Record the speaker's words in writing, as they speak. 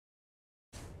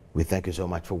We thank you so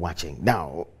much for watching.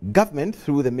 Now, government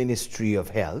through the Ministry of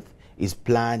Health is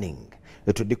planning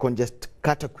to decongest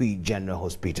Katakwi General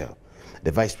Hospital.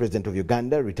 The Vice President of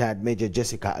Uganda, retired Major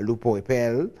Jessica Alupo,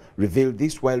 revealed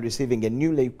this while receiving a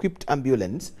newly equipped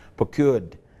ambulance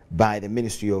procured by the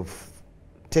Ministry of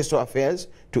Tesoro Affairs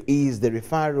to ease the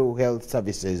referral health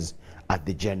services at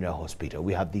the General Hospital.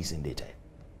 We have this in detail.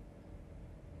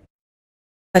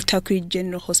 Katakwi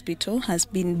General Hospital has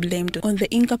been blamed on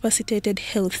the incapacitated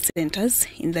health centers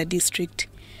in the district.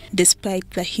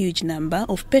 Despite the huge number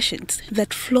of patients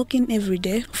that flock in every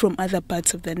day from other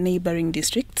parts of the neighboring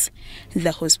districts,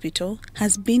 the hospital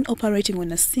has been operating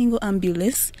on a single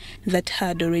ambulance that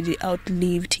had already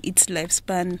outlived its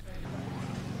lifespan.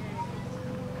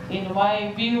 In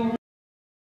my view,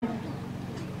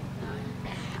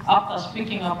 after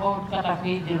speaking about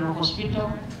Katakwi General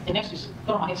Hospital, the next is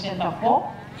Toroma Health Center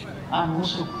 4 and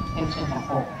Musu Health Center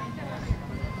 4.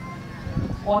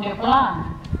 On the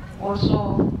plan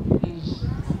also is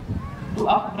to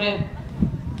upgrade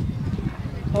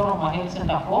Toroma Health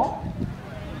Center 4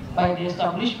 by the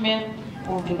establishment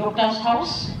of the doctor's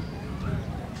house,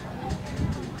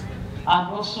 and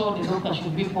also the doctor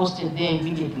should be posted there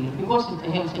immediately because it's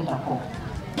the Health Center 4.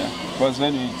 Because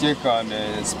when we check on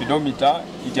the speedometer,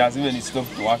 it has even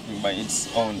stopped working by its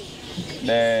own.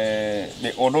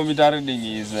 The odometer reading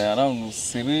is around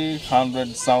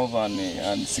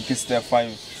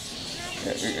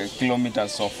 300,065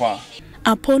 kilometers so far.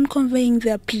 Upon conveying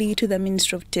their plea to the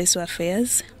Ministry of Tesoro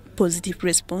Affairs, positive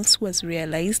response was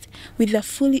realized with a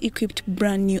fully equipped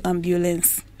brand new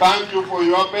ambulance. Thank you for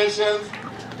your patience,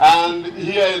 and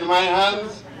here in my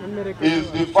hands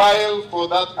is the file for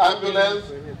that ambulance.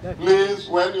 Please,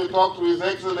 when you talk to His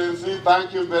Excellency,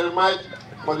 thank you very much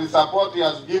for the support he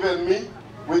has given me,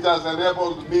 which has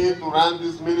enabled me to run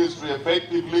this ministry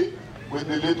effectively with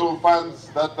the little funds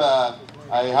that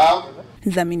I have.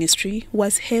 The ministry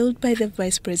was hailed by the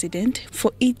Vice President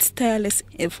for its tireless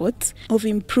efforts of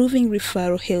improving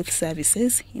referral health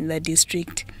services in the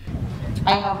district.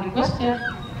 I have requested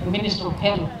the Minister of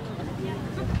Health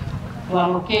to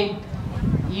allocate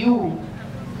you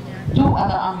 2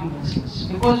 other ambulances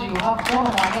because you have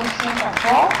Toroma Health Center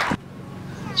 4.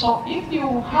 So if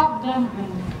you have them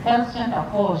in Health Center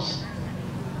 4s,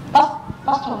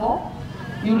 first of all,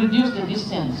 you reduce the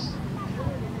distance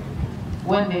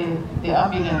when the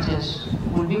ambulances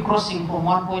will be crossing from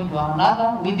one point to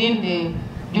another within the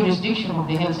jurisdiction of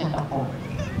the Health Center 4.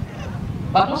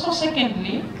 But also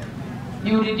secondly,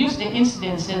 you reduce the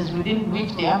incidences within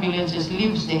which the ambulances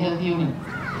leaves the health unit.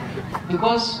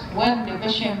 Because when the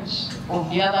patients of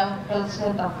the other Health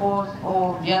Center 4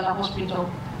 or the other hospital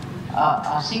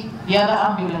are sick, the other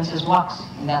ambulances works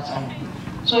in that side.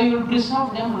 So you will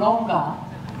preserve them longer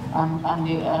and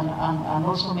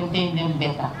also maintain them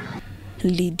better.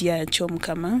 Lydia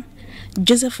Chomkama,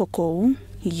 Joseph Okou,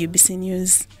 UBC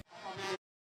News.